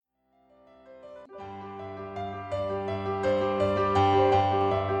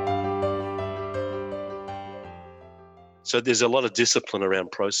So there's a lot of discipline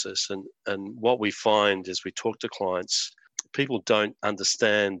around process. And what we find as we talk to clients, people don't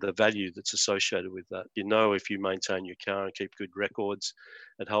understand the value that's associated with that. If you maintain your car and keep good records,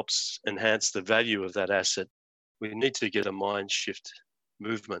 it helps enhance the value of that asset. We need to get a mind shift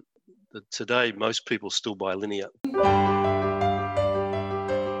movement. Today, most people still buy linear.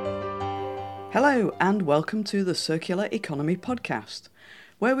 Hello and welcome to the Circular Economy Podcast,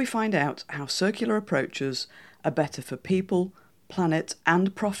 where we find out how circular approaches are better for people, planet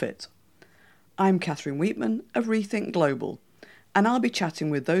and profit. I'm Catherine Wheatman of Rethink Global, and I'll be chatting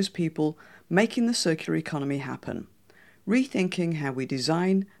with those people making the circular economy happen, rethinking how we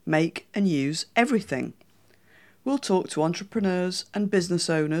design, make and use everything. We'll talk to entrepreneurs and business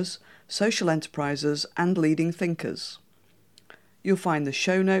owners, social enterprises and leading thinkers. You'll find the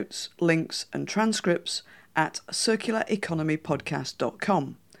show notes, links and transcripts at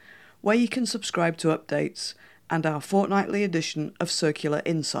circulareconomypodcast.com, where you can subscribe to updates and our fortnightly edition of Circular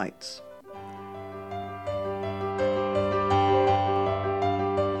Insights.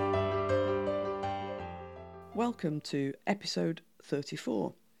 Welcome to episode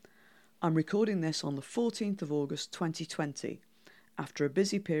 34. I'm recording this on the 14th of August 2020, after a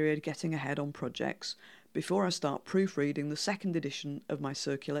busy period getting ahead on projects before I start proofreading the second edition of my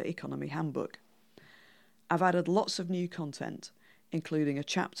Circular Economy Handbook. I've added lots of new content, including a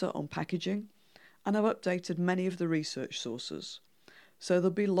chapter on packaging, and I've updated many of the research sources, so there'll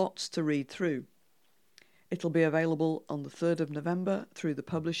be lots to read through. It'll be available on the 3rd of November through the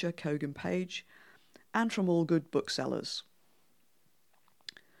publisher Kogan Page and from all good booksellers.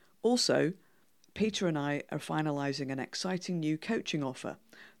 Also, Peter and I are finalising an exciting new coaching offer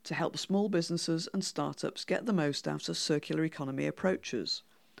to help small businesses and startups get the most out of circular economy approaches.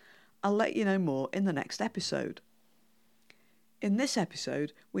 I'll let you know more in the next episode. In this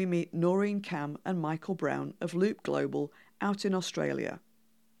episode, we meet Noreen Cam and Michael Brown of Loop Global out in Australia.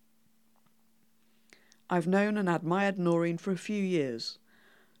 I've known and admired Noreen for a few years.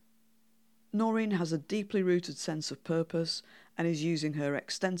 Noreen has a deeply rooted sense of purpose and is using her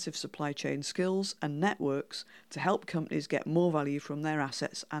extensive supply chain skills and networks to help companies get more value from their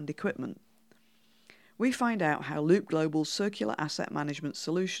assets and equipment. We find out how Loop Global's circular asset management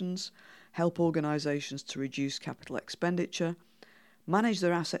solutions help organisations to reduce capital expenditure, manage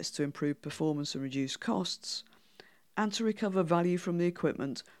their assets to improve performance and reduce costs, and to recover value from the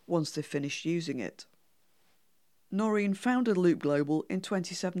equipment once they've finished using it. Noreen founded Loop Global in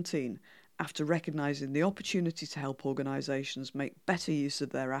 2017 after recognising the opportunity to help organisations make better use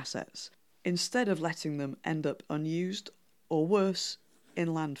of their assets, instead of letting them end up unused or worse, in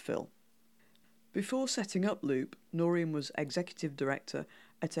landfill. Before setting up Loop, Noreen was Executive Director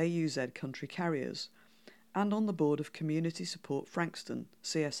at AUZ Country Carriers and on the board of Community Support Frankston,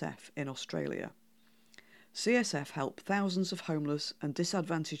 CSF, in Australia. CSF help thousands of homeless and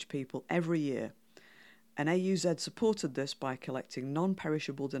disadvantaged people every year, and AUZ supported this by collecting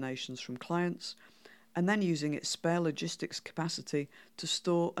non-perishable donations from clients and then using its spare logistics capacity to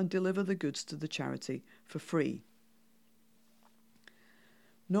store and deliver the goods to the charity for free.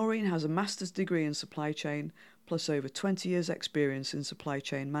 Noreen has a master's degree in supply chain plus over 20 years' experience in supply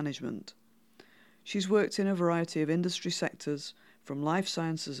chain management. She's worked in a variety of industry sectors, from life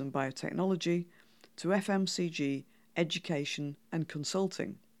sciences and biotechnology to FMCG, education and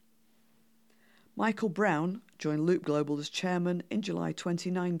consulting. Michael Brown joined Loop Global as chairman in July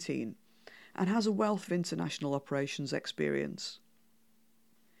 2019 and has a wealth of international operations experience.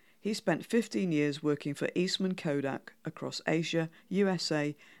 He spent 15 years working for Eastman Kodak across Asia,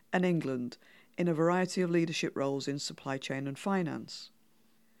 USA and England in a variety of leadership roles in supply chain and finance.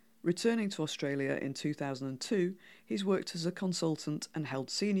 Returning to Australia in 2002, he's worked as a consultant and held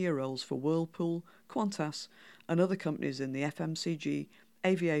senior roles for Whirlpool, Qantas and other companies in the FMCG,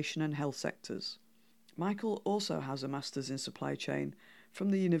 aviation and health sectors. Michael also has a master's in supply chain from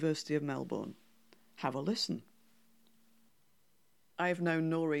the University of Melbourne. Have a listen. I've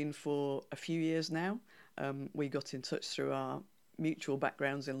known Noreen for a few years now. We got in touch through our mutual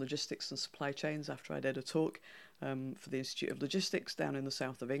backgrounds in logistics and supply chains after I did a talk for the Institute of Logistics down in the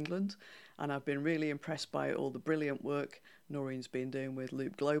south of England, and I've been really impressed by all the brilliant work Noreen's been doing with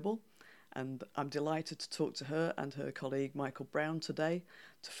Loop Global, and I'm delighted to talk to her and her colleague Michael Brown today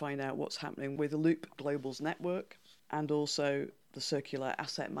to find out what's happening with Loop Global's network and also the circular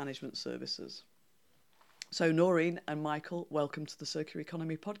asset management services. So Noreen and Michael, welcome to the Circular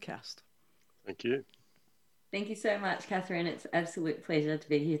Economy Podcast. Thank you. Thank you so much, Catherine. It's an absolute pleasure to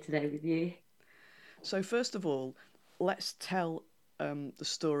be here today with you. So first of all, let's tell the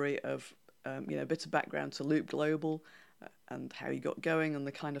story of a bit of background to Loop Global and how you got going and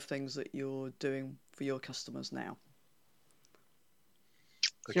the kind of things that you're doing for your customers now.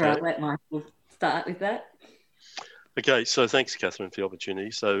 Sure, I'll let Michael start with that. Okay, so thanks, Catherine, for the opportunity.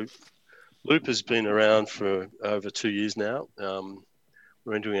 So Loop has been around for over 2 years now.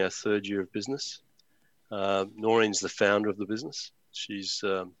 We're entering our third year of business. Noreen's the founder of the business. She's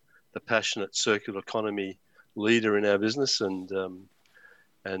the passionate circular economy leader in our business, and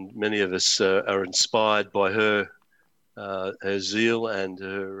many of us are inspired by her zeal and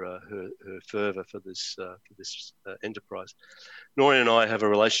her fervour for this enterprise. Noreen and I have a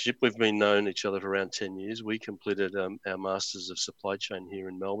relationship. We've been known each other for around 10 years. We completed our Masters of Supply Chain here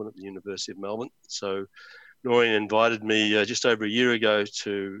in Melbourne at the University of Melbourne. So Noreen invited me just over a year ago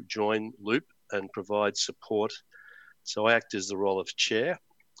to join Loop and provide support. So I act as the role of chair.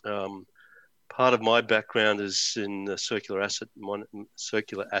 Part of my background is in the circular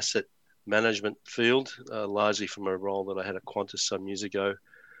asset management field, largely from a role that I had at Qantas some years ago.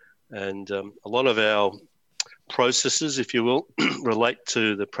 And a lot of our processes, if you will, relate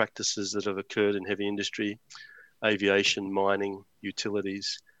to the practices that have occurred in heavy industry, aviation, mining,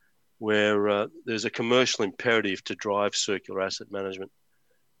 utilities, where there's a commercial imperative to drive circular asset management.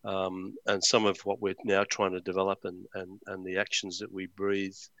 And some of what we're now trying to develop and the actions that we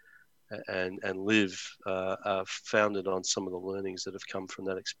breathe and live are founded on some of the learnings that have come from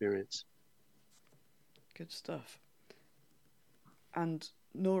that experience. Good stuff. And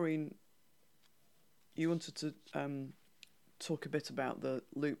Noreen, you wanted to talk a bit about the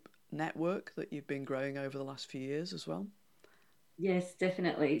Loop network that you've been growing over the last few years as well. Yes,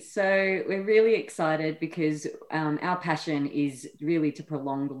 definitely. So we're really excited because our passion is really to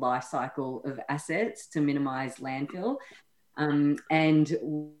prolong the life cycle of assets to minimise landfill. And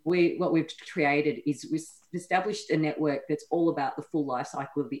what we've created is we've established a network that's all about the full life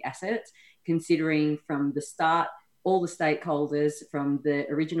cycle of the assets, considering from the start all the stakeholders, from the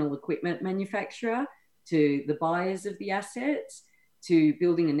original equipment manufacturer to the buyers of the assets, to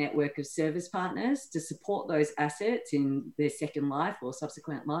building a network of service partners to support those assets in their second life or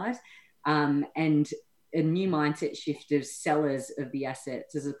subsequent lives, and a new mindset shift of sellers of the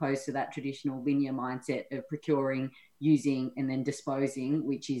assets as opposed to that traditional linear mindset of procuring, using, and then disposing,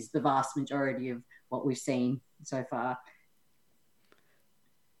 which is the vast majority of what we've seen so far.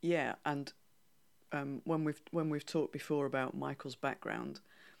 Yeah, and when we've talked before about Michael's background,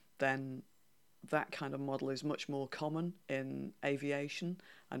 then that kind of model is much more common in aviation.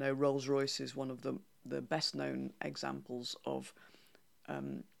 I know Rolls-Royce is one of the best known examples of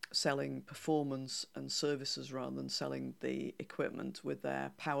selling performance and services rather than selling the equipment with their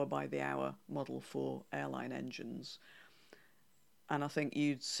power by the hour model for airline engines. And I think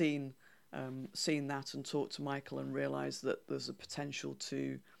you'd seen that and talked to Michael and realised that there's a potential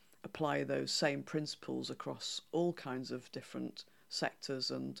to apply those same principles across all kinds of different sectors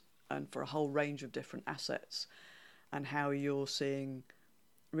and for a whole range of different assets, and how you're seeing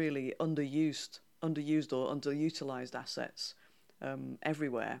really underused or underutilised assets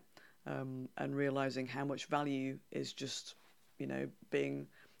everywhere, and realising how much value is just, being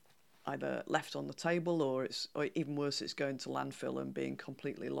either left on the table or even worse, it's going to landfill and being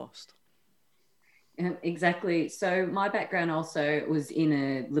completely lost. Exactly. So my background also was in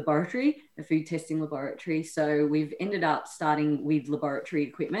a laboratory, a food testing laboratory. So we've ended up starting with laboratory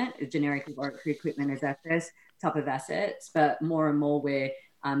equipment, generic laboratory equipment as our first type of assets, but more and more we're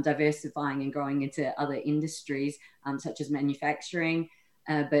diversifying and growing into other industries, such as manufacturing.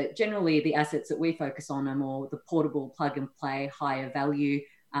 But generally the assets that we focus on are more the portable plug and play, higher value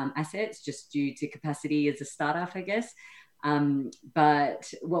assets, just due to capacity as a startup, I guess.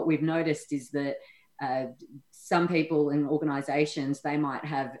 But what we've noticed is that some people in organisations, they might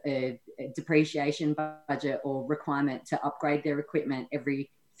have a depreciation budget or requirement to upgrade their equipment every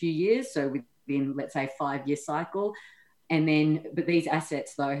few years, so within, let's say, 5-year cycle. But these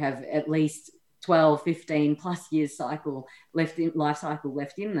assets, though, have at least 12, 15 plus years life cycle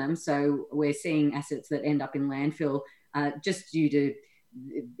left in them. So we're seeing assets that end up in landfill just due to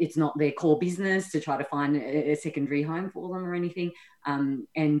it's not their core business to try to find a secondary home for them or anything. And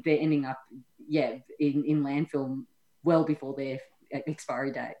they're ending up, in landfill well before their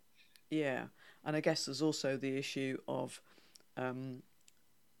expiry date. Yeah. And I guess there's also the issue of,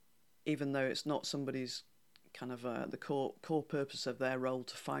 even though it's not somebody's kind of the core purpose of their role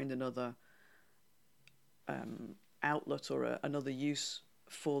to find another outlet or another use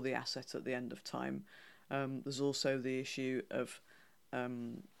for the asset at the end of time, there's also the issue of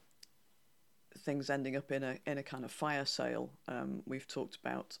things ending up in a kind of fire sale. We've talked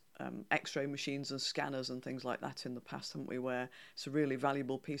about X-ray machines and scanners and things like that in the past, haven't we? Where it's a really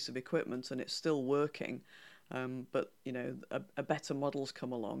valuable piece of equipment and it's still working, but a better model's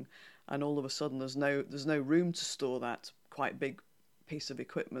come along, and all of a sudden there's no room to store that quite big piece of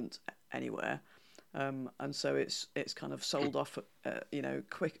equipment anywhere. And so it's kind of sold off,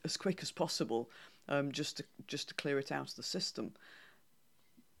 as quick as possible, just to clear it out of the system.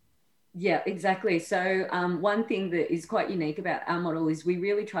 Yeah, exactly. So one thing that is quite unique about our model is we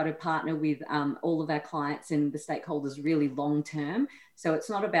really try to partner with all of our clients and the stakeholders really long term. So it's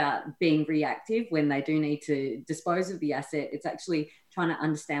not about being reactive when they do need to dispose of the asset. It's actually trying to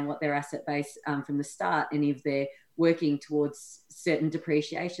understand what their asset base from the start, and if they're working towards certain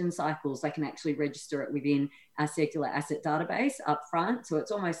depreciation cycles, they can actually register it within our circular asset database up front. So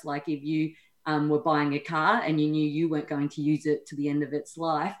it's almost like if you were buying a car and you knew you weren't going to use it to the end of its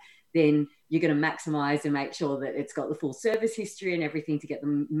life, then you're going to maximize and make sure that it's got the full service history and everything to get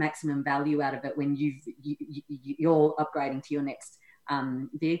the maximum value out of it when you're upgrading to your next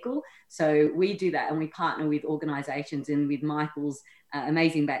vehicle. So we do that, and we partner with organizations, and with Michael's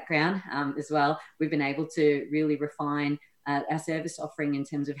amazing background as well, we've been able to really refine our service offering in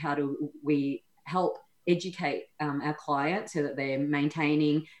terms of how do we help educate our clients so that they're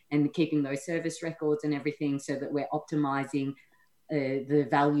maintaining and keeping those service records and everything, so that we're optimizing the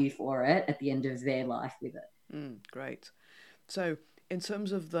value for it at the end of their life with it. Great. So in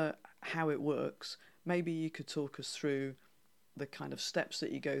terms of how it works, maybe you could talk us through the kind of steps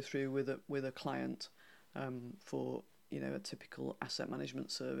that you go through with a client for a typical asset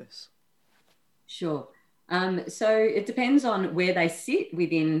management service. Sure. So it depends on where they sit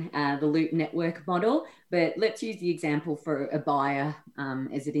within the Loop network model, but let's use the example for a buyer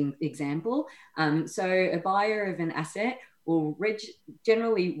as an example. So a buyer of an asset will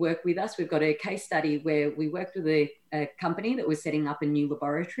generally work with us. We've got a case study where we worked with a company that was setting up a new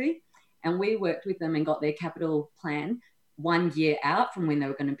laboratory, and we worked with them and got their capital plan 1 year out from when they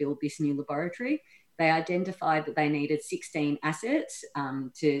were going to build this new laboratory. They identified that they needed 16 assets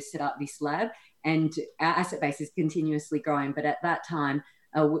to set up this lab, and our asset base is continuously growing. But at that time,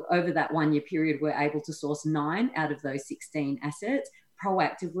 over that 1 year period, we're able to source 9 out of those 16 assets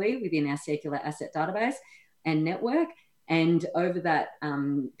proactively within our circular asset database and network. And over that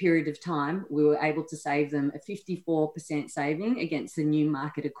period of time, we were able to save them a 54% saving against the new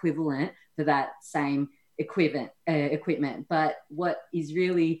market equivalent for that same equipment. But what is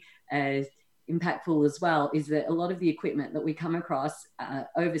really impactful as well is that a lot of the equipment that we come across,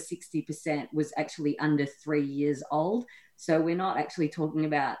 over 60% was actually under 3 years old. So we're not actually talking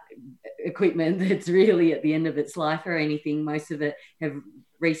about equipment that's really at the end of its life or anything. Most of it have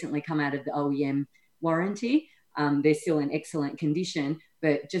recently come out of the OEM warranty. They're still in excellent condition,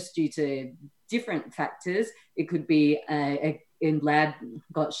 but just due to different factors, it could be a lab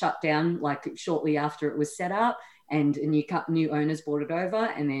got shut down like shortly after it was set up, and new owners bought it over,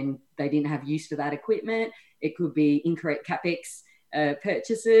 and then they didn't have use for that equipment. It could be incorrect CapEx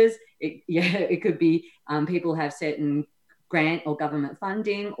purchases. It could be people have certain grant or government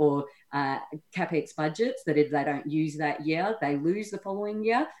funding or CapEx budgets that if they don't use that year, they lose the following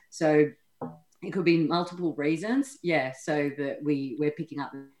year. So it could be multiple reasons, so that we're picking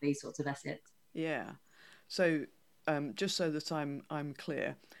up these sorts of assets. Yeah. So just so that I'm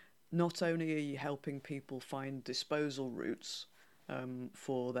clear, not only are you helping people find disposal routes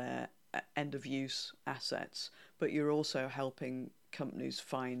for their end-of-use assets, but you're also helping companies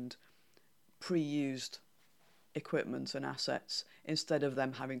find pre-used equipment and assets instead of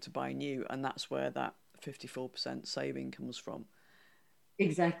them having to buy new, and that's where that 54% saving comes from.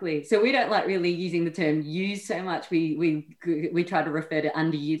 Exactly. So we don't like really using the term use so much. We try to refer to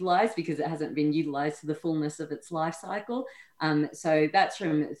underutilized because it hasn't been utilized to the fullness of its life cycle. So that's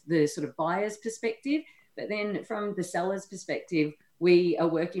from the sort of buyer's perspective. But then from the seller's perspective, we are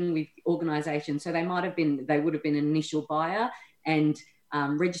working with organizations. So they would have been an initial buyer and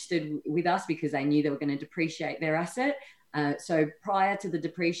registered with us because they knew they were going to depreciate their asset. So prior to the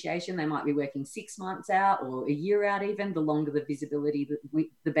depreciation, they might be working 6 months out or a year out even. The longer the visibility,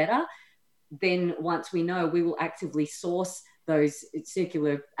 the better. Then once we know, we will actively source those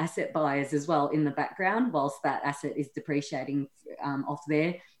circular asset buyers as well in the background whilst that asset is depreciating off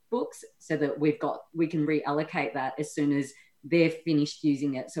their books, so that we can reallocate that as soon as they're finished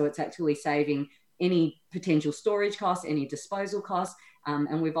using it. So it's actually saving any potential storage costs, any disposal costs.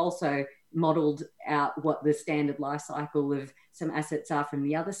 And we've also modeled out what the standard life cycle of some assets are from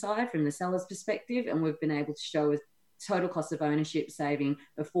the other side, from the seller's perspective. And we've been able to show a total cost of ownership saving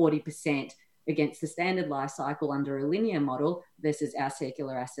of 40% against the standard life cycle under a linear model versus our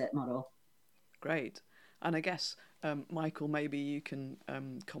circular asset model. Great. And I guess, Michael, maybe you can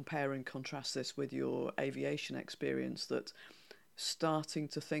compare and contrast this with your aviation experience, that starting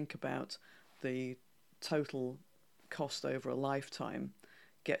to think about the total cost over a lifetime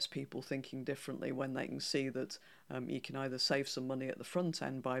gets people thinking differently when they can see that you can either save some money at the front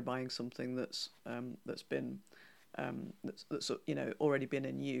end by buying something that's been that's already been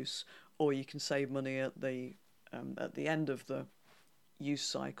in use, or you can save money at the end of the use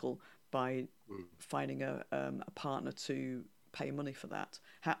cycle by finding a partner to pay money for that.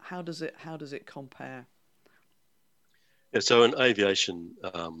 How does it compare? Yeah, so in aviation,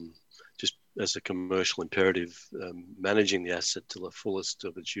 just as a commercial imperative, managing the asset to the fullest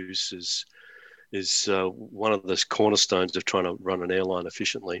of its use is one of the cornerstones of trying to run an airline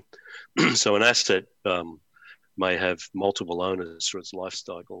efficiently. So an asset may have multiple owners through its life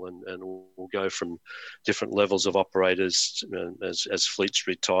cycle, and will go from different levels of operators as fleets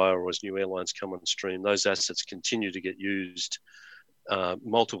retire or as new airlines come on stream. Those assets continue to get used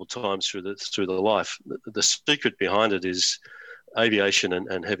multiple times through the life. The secret behind it is aviation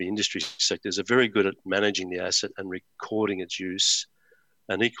and heavy industry sectors are very good at managing the asset and recording its use,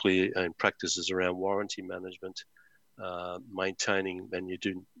 and equally in practices around warranty management, maintaining. And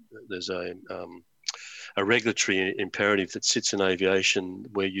there's a regulatory imperative that sits in aviation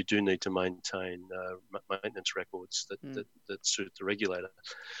where you do need to maintain maintenance records that suit the regulator.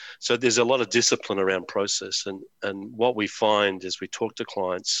 So there's a lot of discipline around process, and what we find as we talk to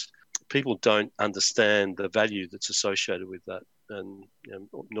clients, people don't understand the value that's associated with that. And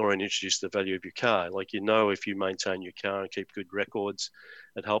Noreen introduced the value of your car. Like, if you maintain your car and keep good records,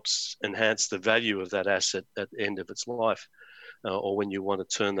 it helps enhance the value of that asset at the end of its life. Or when you want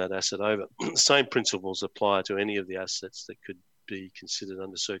to turn that asset over. Same principles apply to any of the assets that could be considered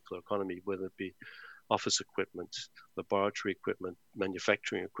under circular economy, whether it be office equipment, laboratory equipment,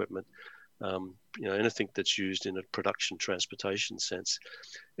 manufacturing equipment, anything that's used in a production transportation sense.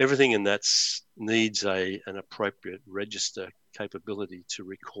 Everything in that needs an appropriate register capability to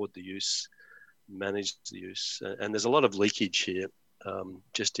record the use, manage the use. And there's a lot of leakage here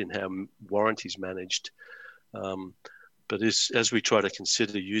just in how warranty is managed. But as we try to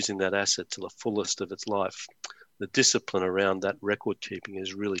consider using that asset to the fullest of its life, the discipline around that record keeping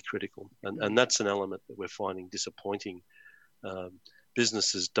is really critical. And that's an element that we're finding disappointing.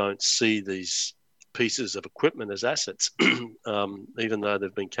 Businesses don't see these pieces of equipment as assets, even though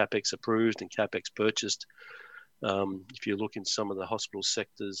they've been CapEx approved and CapEx purchased. If you look in some of the hospital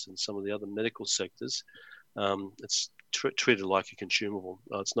sectors and some of the other medical sectors, it's treated like a consumable.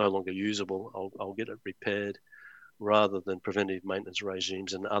 It's no longer usable. I'll get it repaired, rather than preventive maintenance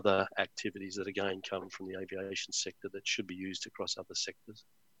regimes and other activities that again come from the aviation sector that should be used across other sectors.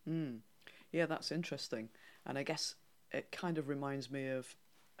 Yeah, that's interesting. And I guess it kind of reminds me of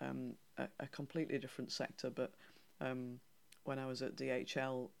a completely different sector, but when I was at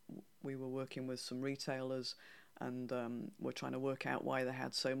DHL, we were working with some retailers and we're trying to work out why they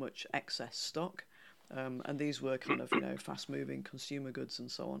had so much excess stock. And these were kind of, fast-moving consumer goods and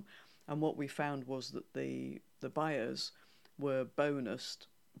so on. And what we found was that the buyers were bonused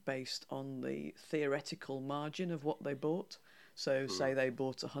based on the theoretical margin of what they bought. So say they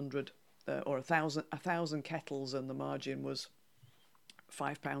bought 100 or 1,000 kettles and the margin was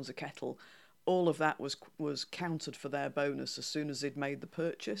 £5 a kettle. All of that was counted for their bonus as soon as they'd made the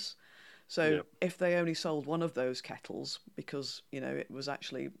purchase. So if they only sold one of those kettles because, it was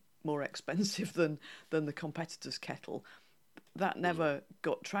actually more expensive than the competitor's kettle, that never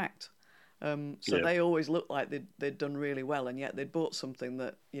got tracked. They always looked like they'd done really well, and yet they'd bought something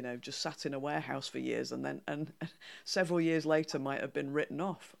that just sat in a warehouse for years, and several years later might have been written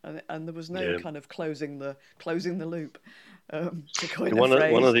off, and there was no kind of closing the loop to coin a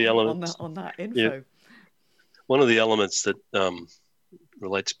phrase one of the elements on that info. Yeah. One of the elements that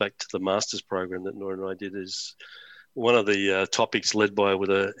relates back to the master's program that Nora and I did is one of the topics led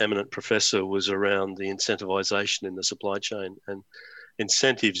with an eminent professor was around the incentivization in the supply chain, and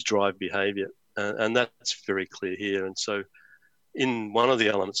incentives drive behaviour, and that's very clear here. And so in one of the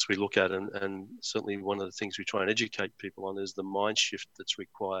elements we look at, and certainly one of the things we try and educate people on, is the mind shift that's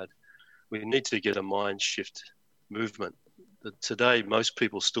required. We need to get a mind shift movement. Today, most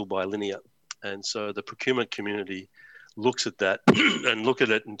people still buy linear, and so the procurement community looks at that and look at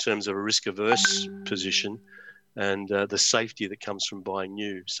it in terms of a risk-averse position and the safety that comes from buying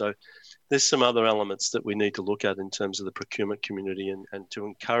new. So there's some other elements that we need to look at in terms of the procurement community, and to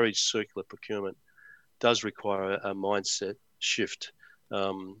encourage circular procurement does require a mindset shift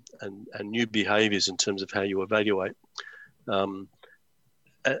and new behaviours in terms of how you evaluate.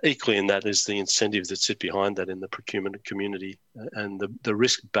 Equally in that is the incentives that sit behind that in the procurement community, and the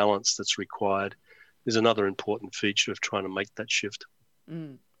risk balance that's required is another important feature of trying to make that shift.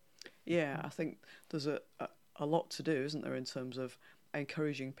 Yeah, I think there's a lot to do, isn't there, in terms of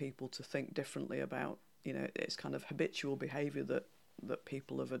encouraging people to think differently about, it's kind of habitual behaviour that that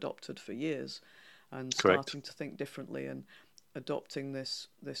people have adopted for years, and Correct. starting to think differently and adopting this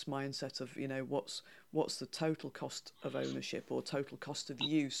mindset of, what's the total cost of ownership or total cost of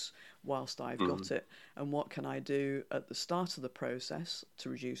use whilst I've got it, and what can I do at the start of the process to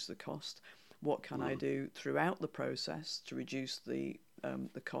reduce the cost, what can I do throughout the process to reduce the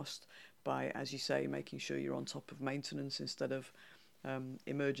cost by, as you say, making sure you're on top of maintenance instead of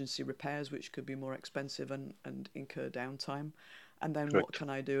emergency repairs, which could be more expensive and incur downtime, and then Correct. what can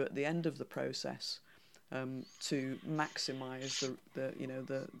I do at the end of the process to maximise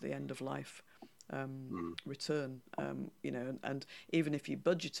the end of life return, and even if you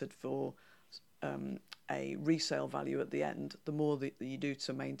budgeted for a resale value at the end, the more that you do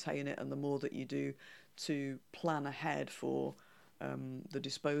to maintain it and the more that you do to plan ahead for the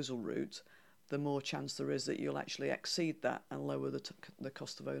disposal route, the more chance there is that you'll actually exceed that and lower the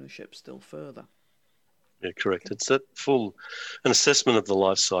cost of ownership still further. Yeah, correct. It's that an assessment of the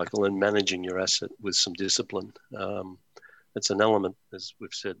life cycle and managing your asset with some discipline. It's an element, as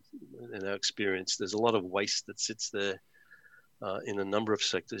we've said in our experience. There's a lot of waste that sits there in a number of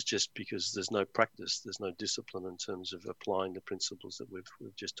sectors just because there's no practice, there's no discipline in terms of applying the principles that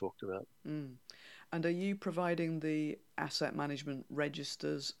we've just talked about. And are you providing the asset management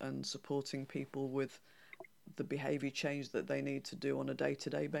registers and supporting people with the behaviour change that they need to do on a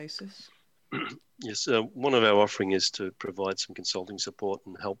day-to-day basis? Yes, one of our offering is to provide some consulting support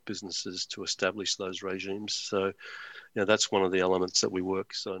and help businesses to establish those regimes. So, that's one of the elements that we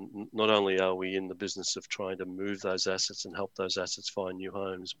work. So not only are we in the business of trying to move those assets and help those assets find new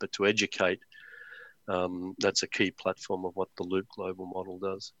homes, but to educate, that's a key platform of what the Loop Global model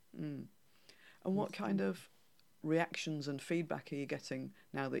does. And what kind of reactions and feedback are you getting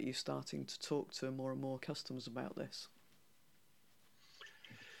now that you're starting to talk to more and more customers about this?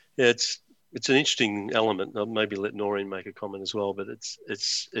 Yeah, it's an interesting element. I'll maybe let Noreen make a comment as well, but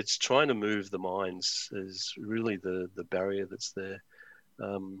it's trying to move the minds is really the barrier that's there.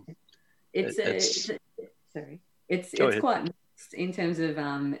 It's quite mixed in terms of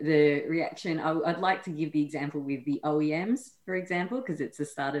the reaction. I'd like to give the example with the OEMs, for example, because it's the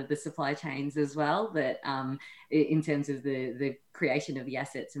start of the supply chains as well, that in terms of the creation of the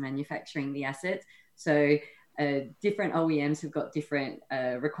assets and manufacturing the assets. So different OEMs have got different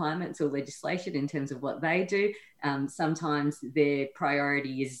requirements or legislation in terms of what they do. Sometimes their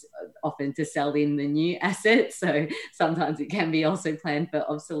priority is often to sell in the new assets. So sometimes it can be also planned for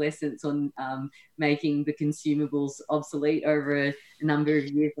obsolescence on making the consumables obsolete over a number of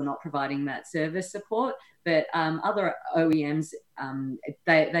years or not providing that service support. But other OEMs,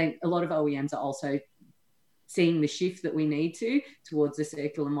 a lot of OEMs are also seeing the shift that we need towards a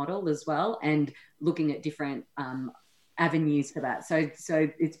circular model as well, and looking at different avenues for that. So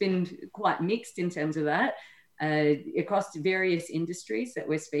it's been quite mixed in terms of that. Across various industries that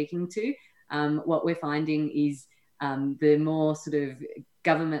we're speaking to, what we're finding is the more sort of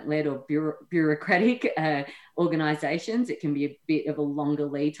government-led or bureaucratic organisations, it can be a bit of a longer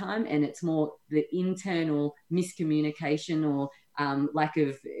lead time, and it's more the internal miscommunication or lack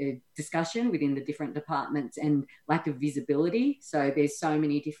of discussion within the different departments and lack of visibility. So there's so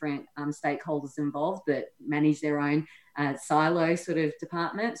many different stakeholders involved that manage their own silo sort of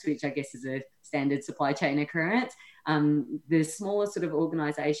departments, which I guess is a standard supply chain occurrence. The smaller sort of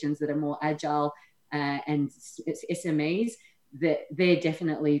organisations that are more agile and SMEs, that they're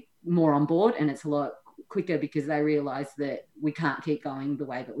definitely more on board, and it's a lot quicker because they realise that we can't keep going the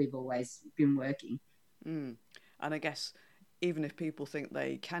way that we've always been working. And I guess even if people think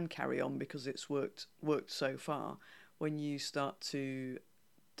they can carry on because it's worked so far, when you start to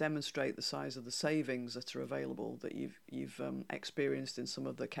demonstrate the size of the savings that are available that you've experienced in some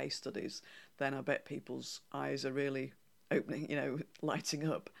of the case studies, then I bet people's eyes are really opening, lighting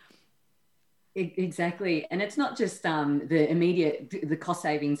up. Exactly. And it's not just the cost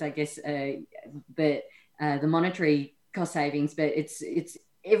savings, I guess, but the monetary cost savings, but it's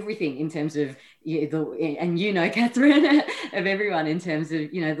everything in terms of Catherine, of everyone in terms of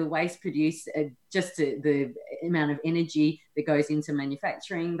the waste produced, just the amount of energy that goes into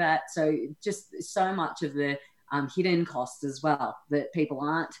manufacturing that. So just so much of the hidden costs as well that people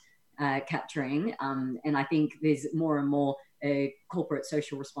aren't capturing. And I think there's more and more a corporate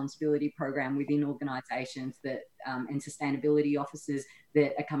social responsibility program within organisations that and sustainability officers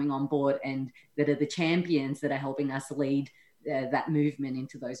that are coming on board and that are the champions that are helping us lead that movement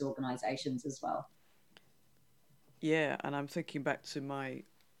into those organisations as well. Yeah, and I'm thinking back to my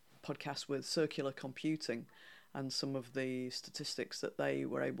podcast with Circular Computing and some of the statistics that they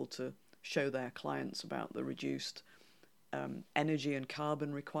were able to show their clients about the reduced energy and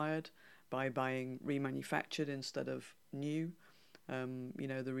carbon required by buying remanufactured instead of new.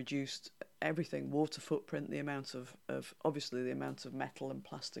 the reduced everything, water footprint, the amount of obviously the amount of metal and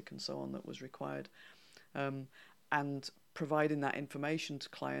plastic and so on that was required, and providing that information to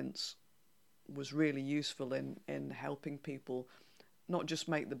clients was really useful in helping people not just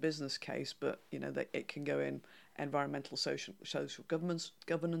make the business case, but that it can go in environmental, social governance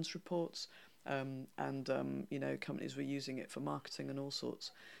reports, and companies were using it for marketing and all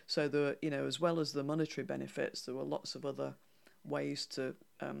sorts. So there, as well as the monetary benefits, there were lots of other ways to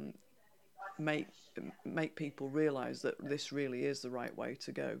make people realise that this really is the right way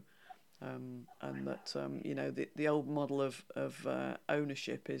to go, and that the old model of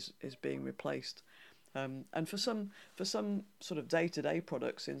ownership is being replaced. And for some sort of day-to-day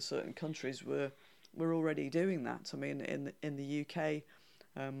products in certain countries, we're already doing that. I mean, in the UK,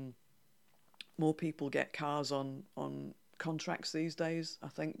 more people get cars on contracts these days, I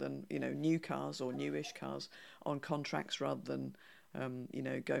think, than new cars or newish cars on contracts, rather than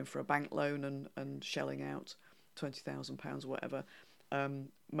going for a bank loan and shelling out £20,000 or whatever.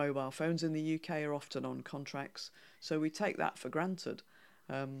 Mobile phones in the UK are often on contracts, so we take that for granted.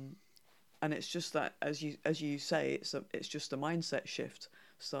 And it's just that, as you say, it's just a mindset shift,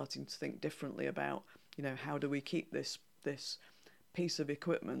 starting to think differently about how do we keep this piece of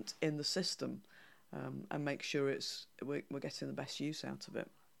equipment in the system, and make sure we're getting the best use out of it.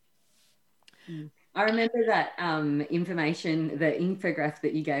 I remember that information, the infographic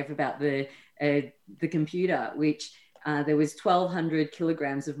that you gave about the computer, which there was 1,200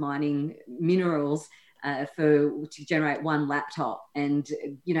 kilograms of mining minerals to generate one laptop, and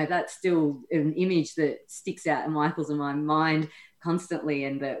that's still an image that sticks out in Michael's and my mind constantly,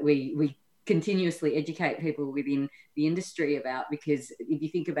 and that we continuously educate people within the industry about, because if you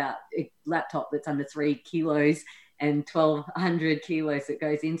think about a laptop that's under 3 kilos and 1,200 kilos that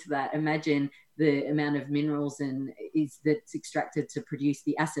goes into that, imagine the amount of minerals that's extracted to produce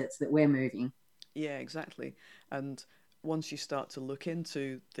the assets that we're moving. Yeah, exactly. And once you start to look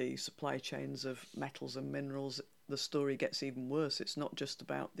into the supply chains of metals and minerals, the story gets even worse. It's not just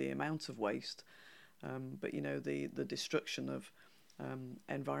about the amount of waste, but the destruction of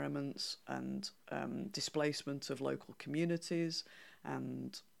environments and displacement of local communities,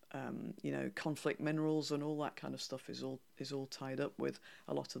 and conflict minerals and all that kind of stuff is all tied up with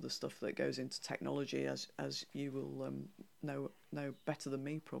a lot of the stuff that goes into technology, as you will know better than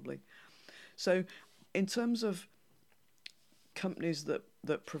me probably. So in terms of companies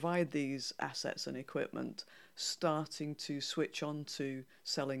that provide these assets and equipment starting to switch on to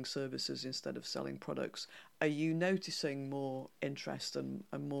selling services instead of selling products, are you noticing more interest and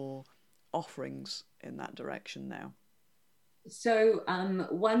more offerings in that direction now? So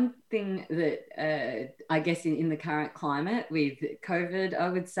one thing that I guess in the current climate with COVID, I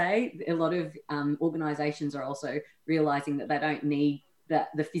would say a lot of organisations are also realising that they don't need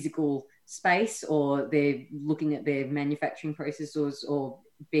the physical space, or they're looking at their manufacturing processes or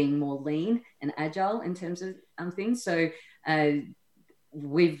being more lean and agile in terms of things. So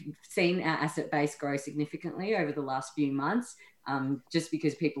we've seen our asset base grow significantly over the last few months, just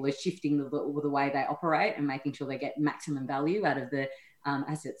because people are shifting the way they operate and making sure they get maximum value out of the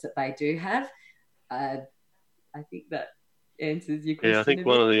assets that they do have. I think that answers your question. Yeah, I think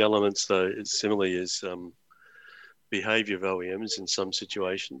one of the elements, though, similarly is behaviour of OEMs in some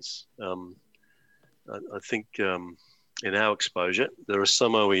situations. I think in our exposure, there are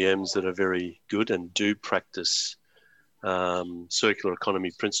some OEMs that are very good and do practice circular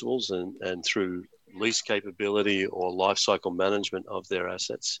economy principles, and through lease capability or life cycle management of their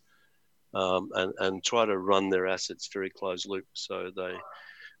assets, and try to run their assets very closed loop. So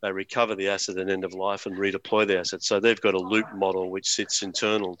they recover the asset at end of life and redeploy the asset. So they've got a loop model which sits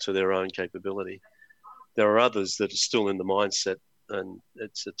internal to their own capability. There are others that are still in the mindset, and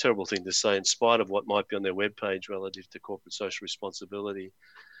it's a terrible thing to say, in spite of what might be on their webpage relative to corporate social responsibility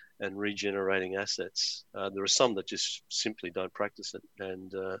and regenerating assets. There are some that just simply don't practice it,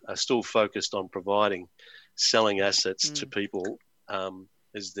 and are still focused on selling assets to people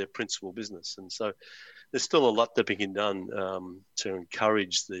as their principal business. And so there's still a lot that can be done to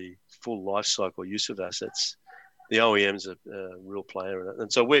encourage the full life cycle use of assets. The OEM's a real player in it.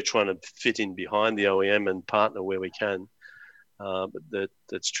 And so we're trying to fit in behind the OEM and partner where we can. But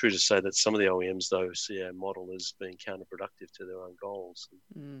that's true to say that some of the OEMs, though, see our model as being counterproductive to their own goals.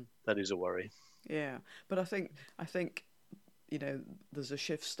 That is a worry. Yeah, but I think there's a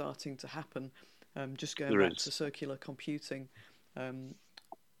shift starting to happen. Just going back to circular computing,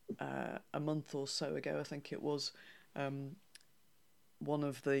 a month or so ago, I think it was, one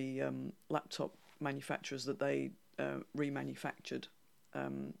of the laptop manufacturers that they remanufactured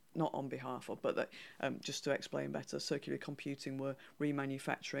not on behalf of, but that, just to explain better, Circular Computing were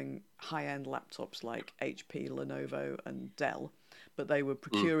remanufacturing high-end laptops like HP, Lenovo, and Dell, but they were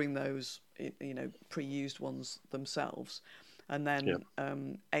procuring those, pre-used ones themselves, and then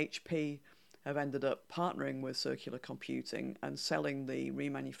HP have ended up partnering with Circular Computing and selling the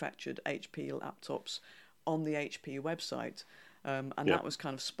remanufactured HP laptops on the HP website. And that was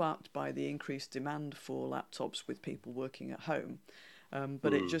kind of sparked by the increased demand for laptops with people working at home.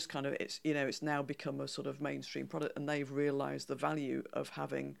 But it just kind of, it's now become a sort of mainstream product, and they've realised the value of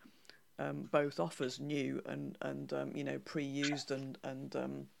having both offers, new and pre-used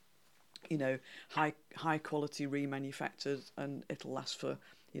and high quality remanufactured, and it'll last for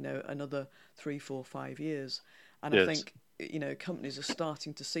another 3, 4, 5 years. And I think companies are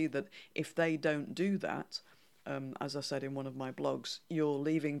starting to see that if they don't do that, as I said in one of my blogs, you're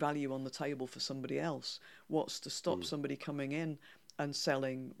leaving value on the table for somebody else. What's to stop somebody coming in and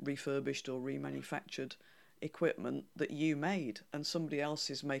selling refurbished or remanufactured equipment that you made, and somebody else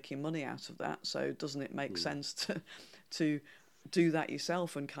is making money out of that? So doesn't it make sense to do that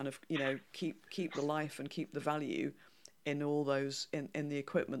yourself and kind of keep the life and keep the value in all those in the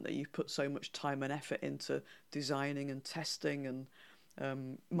equipment that you've put so much time and effort into designing and testing and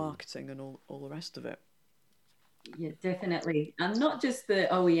marketing and all the rest of it? Yeah, definitely. Not just the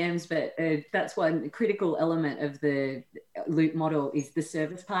OEMs, but that's one critical element of the Loop model is the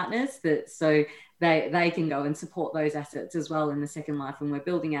service partners. So they can go and support those assets as well in the second life. And we're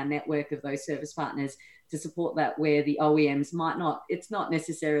building our network of those service partners to support that, where the OEMs might not. It's not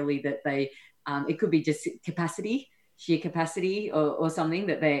necessarily that they. It could be just sheer capacity, or something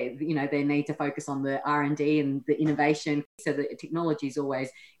that they need to focus on the R&D and the innovation, so that technology is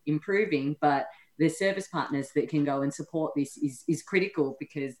always improving, but the service partners that can go and support this is critical,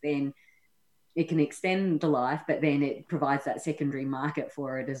 because then it can extend the life, but then it provides that secondary market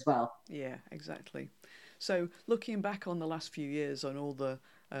for it as well. Yeah, exactly. So looking back on the last few years on all the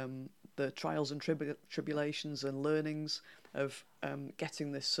trials and tribulations and learnings of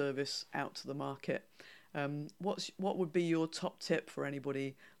getting this service out to the market, what would be your top tip for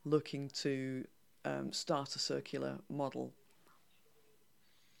anybody looking to start a circular model?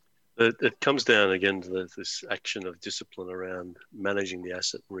 It comes down again to this action of discipline around managing the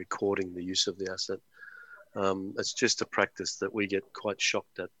asset and recording the use of the asset. It's just a practice that we get quite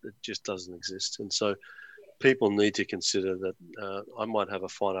shocked at. It just doesn't exist. And so people need to consider that I might have a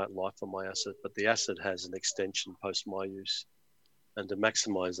finite life on my asset, but the asset has an extension post my use. And to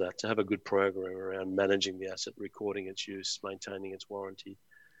maximise that, to have a good program around managing the asset, recording its use, maintaining its warranty,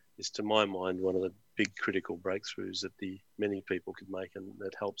 is, to my mind, one of the big critical breakthroughs that many people could make, and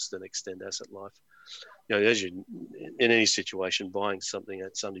that helps then extend asset life. As in any situation, buying something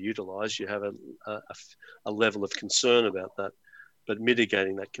that's underutilized, you have a level of concern about that, but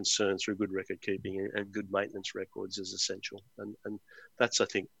mitigating that concern through good record keeping and good maintenance records is essential. And that's, I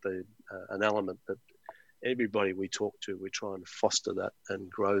think, an element that everybody we talk to, we're trying to foster that and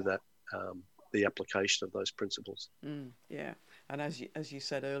grow that, the application of those principles. Yeah. And as you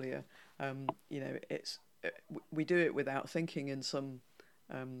said earlier, we do it without thinking in some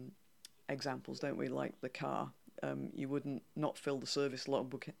examples, don't we? Like the car, you wouldn't not fill the service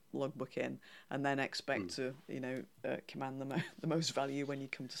logbook in and then expect to command the most value when you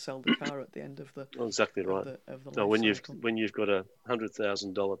come to sell the car at the end of the. Exactly right. So when you've got a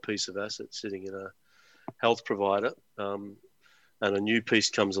 $100,000 piece of asset sitting in a health provider, and a new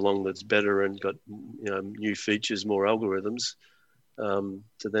piece comes along that's better and got new features, more algorithms,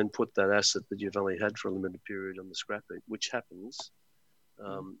 to then put that asset that you've only had for a limited period on the scrap heap, which happens,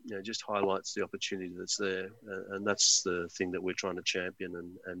 just highlights the opportunity that's there. And that's the thing that we're trying to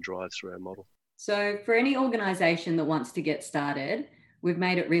champion and drive through our model. So for any organisation that wants to get started, we've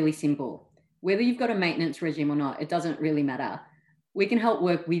made it really simple. Whether you've got a maintenance regime or not, it doesn't really matter. We can help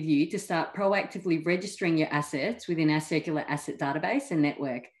work with you to start proactively registering your assets within our circular asset database and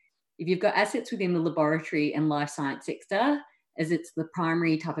network. If you've got assets within the laboratory and life science sector, as it's the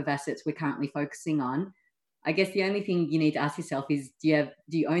primary type of assets we're currently focusing on, I guess the only thing you need to ask yourself is, do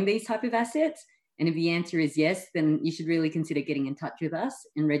you own these type of assets? And if the answer is yes, then you should really consider getting in touch with us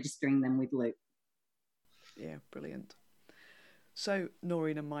and registering them with Loop. Yeah, brilliant. So,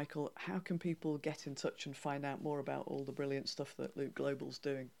 Noreen and Michael, how can people get in touch and find out more about all the brilliant stuff that Loop Global's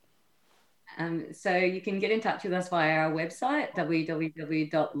doing? So you can get in touch with us via our website,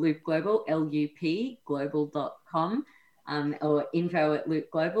 www.loopglobal.com, or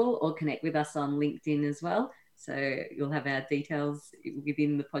info@loopglobal, or connect with us on LinkedIn as well. So you'll have our details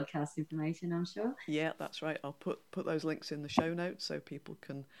within the podcast information, I'm sure. Yeah, that's right. I'll put those links in the show notes so people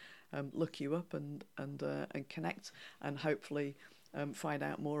can look you up and connect, and hopefully find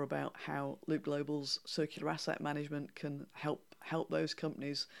out more about how Loop Global's circular asset management can help those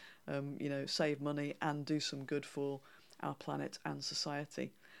companies, save money and do some good for our planet and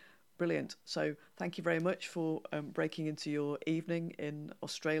society. Brilliant. So thank you very much for breaking into your evening in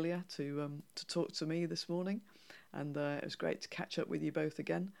Australia to talk to me this morning. And it was great to catch up with you both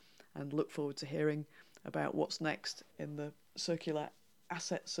again, and look forward to hearing about what's next in the circular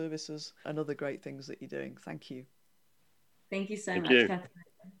asset services and other great things that you're doing. Thank you. Thank you so Thank much, you. Catherine.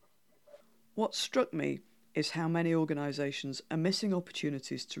 What struck me is how many organisations are missing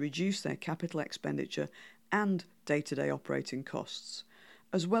opportunities to reduce their capital expenditure and day-to-day operating costs,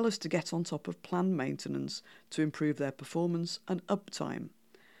 as well as to get on top of planned maintenance to improve their performance and uptime.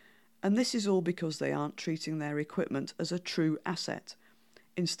 And this is all because they aren't treating their equipment as a true asset.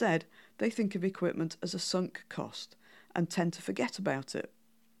 Instead, they think of equipment as a sunk cost and tend to forget about it.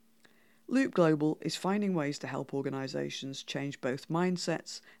 Loop Global is finding ways to help organisations change both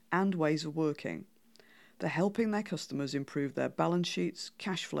mindsets and ways of working. They're helping their customers improve their balance sheets,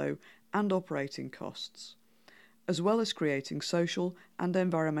 cash flow and operating costs, as well as creating social and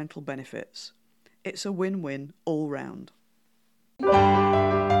environmental benefits. It's a win-win all round.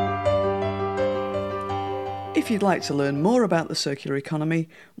 If you'd like to learn more about the circular economy,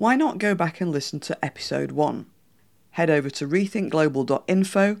 why not go back and listen to episode 1? Head over to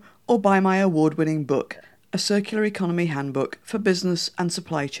rethinkglobal.info or buy my award-winning book, A Circular Economy Handbook for Business and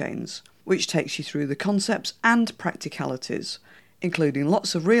Supply Chains, which takes you through the concepts and practicalities, including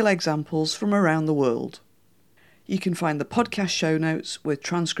lots of real examples from around the world. You can find the podcast show notes with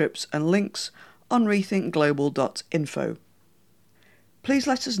transcripts and links on rethinkglobal.info. Please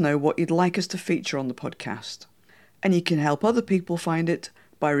let us know what you'd like us to feature on the podcast, and you can help other people find it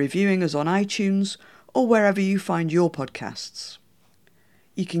by reviewing us on iTunes or wherever you find your podcasts.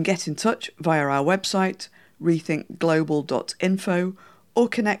 You can get in touch via our website, rethinkglobal.info, or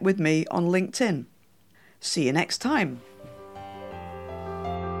connect with me on LinkedIn. See you next time.